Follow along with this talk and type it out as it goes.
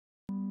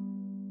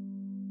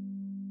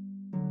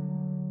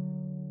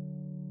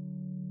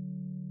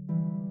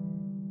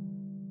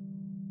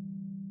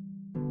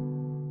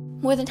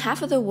More than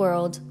half of the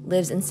world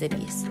lives in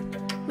cities,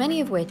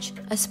 many of which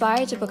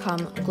aspire to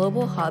become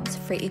global hubs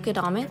for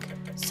economic,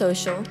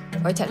 social,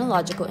 or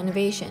technological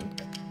innovation,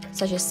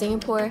 such as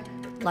Singapore,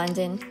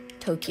 London,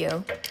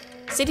 Tokyo,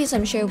 cities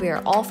I'm sure we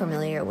are all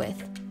familiar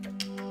with.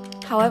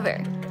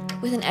 However,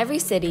 within every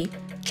city,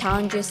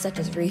 challenges such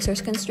as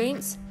resource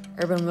constraints,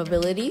 urban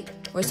mobility,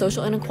 or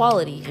social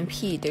inequality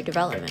impede their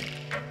development.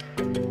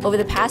 Over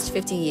the past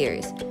 50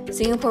 years,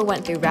 Singapore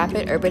went through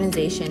rapid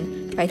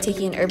urbanization by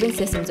taking an urban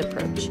systems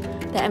approach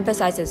that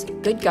emphasizes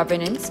good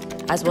governance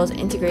as well as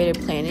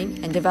integrated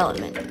planning and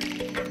development.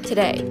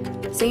 Today,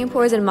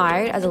 Singapore is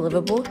admired as a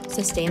livable,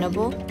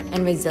 sustainable,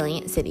 and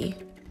resilient city.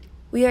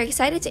 We are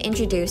excited to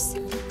introduce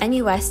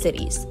NUS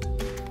Cities,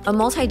 a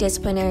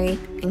multi-disciplinary,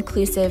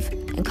 inclusive,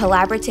 and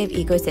collaborative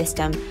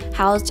ecosystem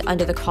housed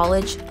under the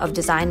College of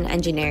Design and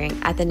Engineering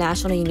at the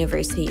National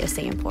University of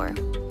Singapore.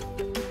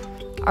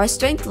 Our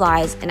strength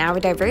lies in our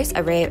diverse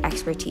array of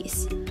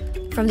expertise,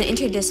 from the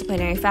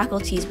interdisciplinary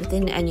faculties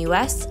within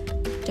NUS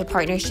to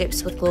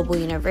partnerships with global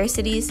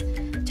universities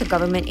to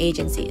government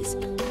agencies.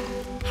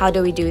 How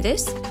do we do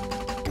this?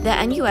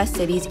 The NUS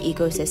Cities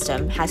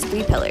ecosystem has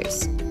 3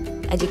 pillars: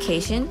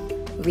 education,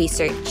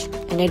 research,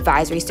 and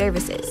advisory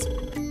services.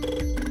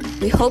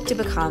 We hope to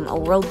become a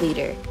world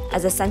leader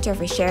as a center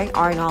for sharing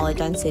our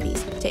knowledge on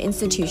cities to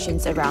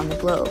institutions around the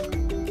globe.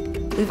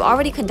 We've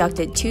already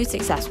conducted 2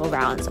 successful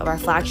rounds of our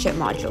flagship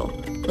module,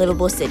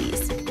 Livable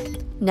Cities.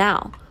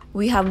 Now,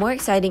 we have more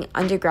exciting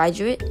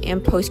undergraduate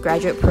and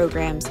postgraduate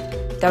programs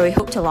that we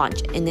hope to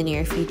launch in the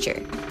near future.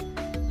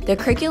 The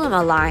curriculum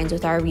aligns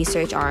with our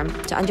research arm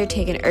to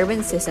undertake an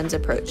urban systems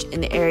approach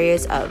in the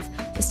areas of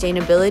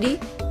sustainability,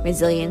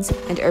 resilience,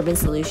 and urban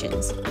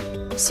solutions.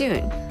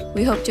 Soon,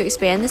 we hope to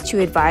expand this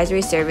to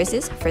advisory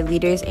services for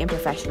leaders and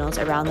professionals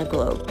around the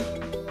globe.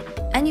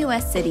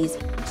 NUS Cities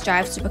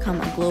strives to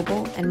become a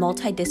global and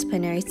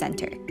multidisciplinary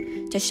center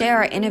to share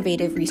our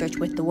innovative research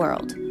with the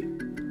world.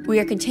 We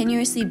are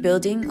continuously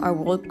building our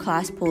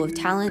world-class pool of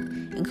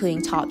talent,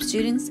 including top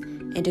students,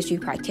 industry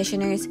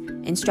practitioners,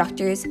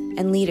 instructors,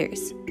 and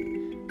leaders.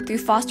 Through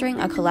fostering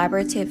a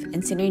collaborative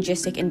and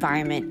synergistic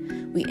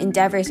environment, we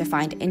endeavor to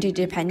find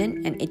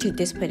interdependent and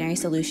interdisciplinary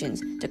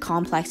solutions to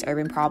complex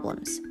urban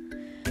problems.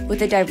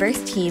 With a diverse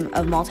team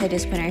of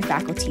multidisciplinary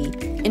faculty,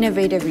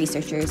 innovative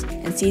researchers,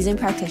 and seasoned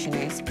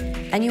practitioners,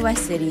 NUS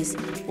Cities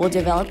will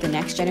develop the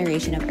next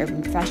generation of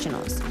urban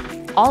professionals,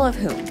 all of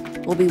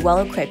whom will be well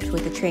equipped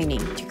with the training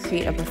to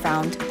create a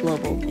profound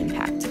global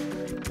impact.